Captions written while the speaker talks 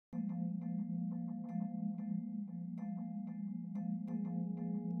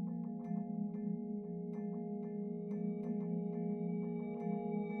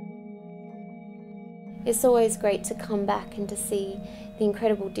It's always great to come back and to see the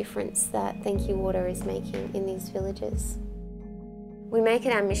incredible difference that Thankyou Water is making in these villages. We make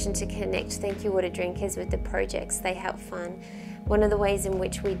it our mission to connect Thankyou Water drinkers with the projects they help fund. One of the ways in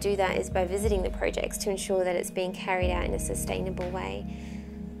which we do that is by visiting the projects to ensure that it's being carried out in a sustainable way.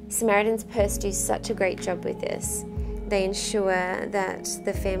 Samaritan's Purse do such a great job with this. They ensure that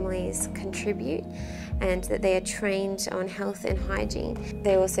the families contribute and that they are trained on health and hygiene.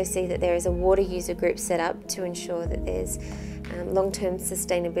 They also see that there is a water user group set up to ensure that there's long-term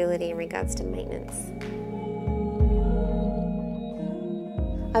sustainability in regards to maintenance.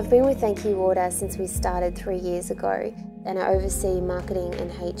 I've been with Thankyou Water since we started 3 years ago, and I oversee marketing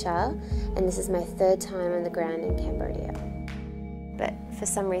and HR, and this is my 3rd time on the ground in Cambodia. But for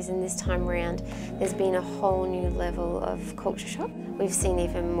some reason this time around there's been a whole new level of culture shock. We've seen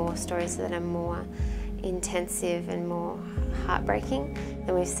even more stories that are more intensive and more heartbreaking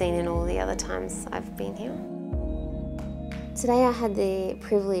than we've seen in all the other times I've been here. Today I had the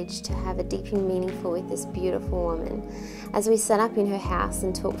privilege to have a deep and meaningful with this beautiful woman. As we sat up in her house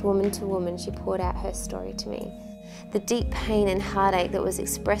and talked woman to woman, she poured out her story to me. The deep pain and heartache that was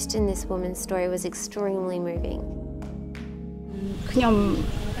expressed in this woman's story was extremely moving. ខ្ញុំ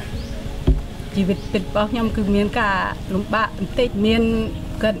ជីវិតពិតរបស់ខ្ញុំគឺមានការលំបាកបន្តិចមាន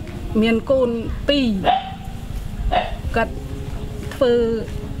គាត់មានកូន2គាត់ធ្វើ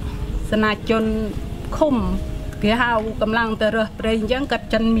សនាជនឃុំគេហៅកម្លាំងទៅរើសព្រៃអញ្ចឹងគាត់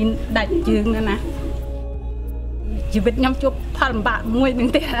ចិនមានដាច់ជើងណាជីវិតខ្ញុំជួបផលលំបាកមួយនឹង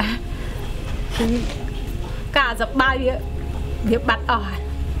ទៀតគឺការសប្បាយវាបាត់អស់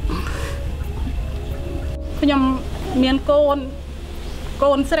ខ្ញុំមាន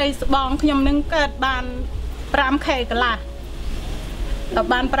កូនស្រីស្បងខ្ញុំនឹងកើតបាន 5 ខែកន្លះដល់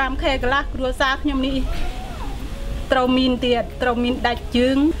បាន 5 ខែកន្លះគ្រួសារខ្ញុំនេះត្រូវមានទៀតត្រូវមានដាច់ជើ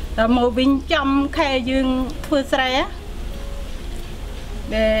ងដល់មកវិញចំខែយើងធ្វើស្រែ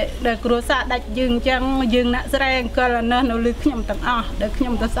ដែលគ្រួសារដាច់ជើងអញ្ចឹងយើងអ្នកស្រែអង្គលនៅលើខ្ញុំទាំងអស់ដែលខ្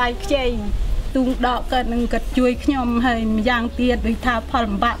ញុំទៅសាយខ្ចីទូងដកកើតនឹងគាត់ជួយខ្ញុំហើយម្យ៉ាងទៀតដូចថាផល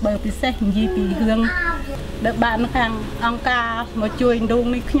លំបាកបើពិសេសនិយាយពីរឿងដែលបានខាងអង្គការមកជួយដង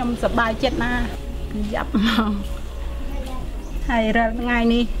នេះខ្ញុំសប្បាយចិត្តណាស់គឺយ៉ាប់មកហើយរាល់ថ្ងៃ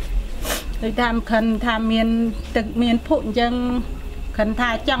នេះដូចតាមខិនថាមានទឹកមានភក់អញ្ចឹងខិនថា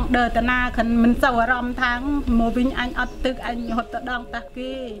ចង់ដើរតាណាខិនមិនសូវអារម្មណ៍ថាមកវិញអញអត់ទឹកអញរត់ទៅដងតា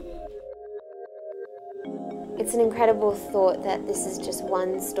គេ It's an incredible thought that this is just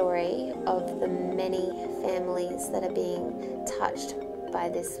one story of the many families that are being touched by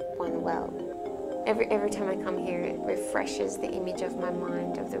this one well. Every time I come here, it refreshes the image of my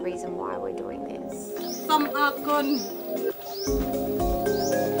mind of the reason why we're doing this.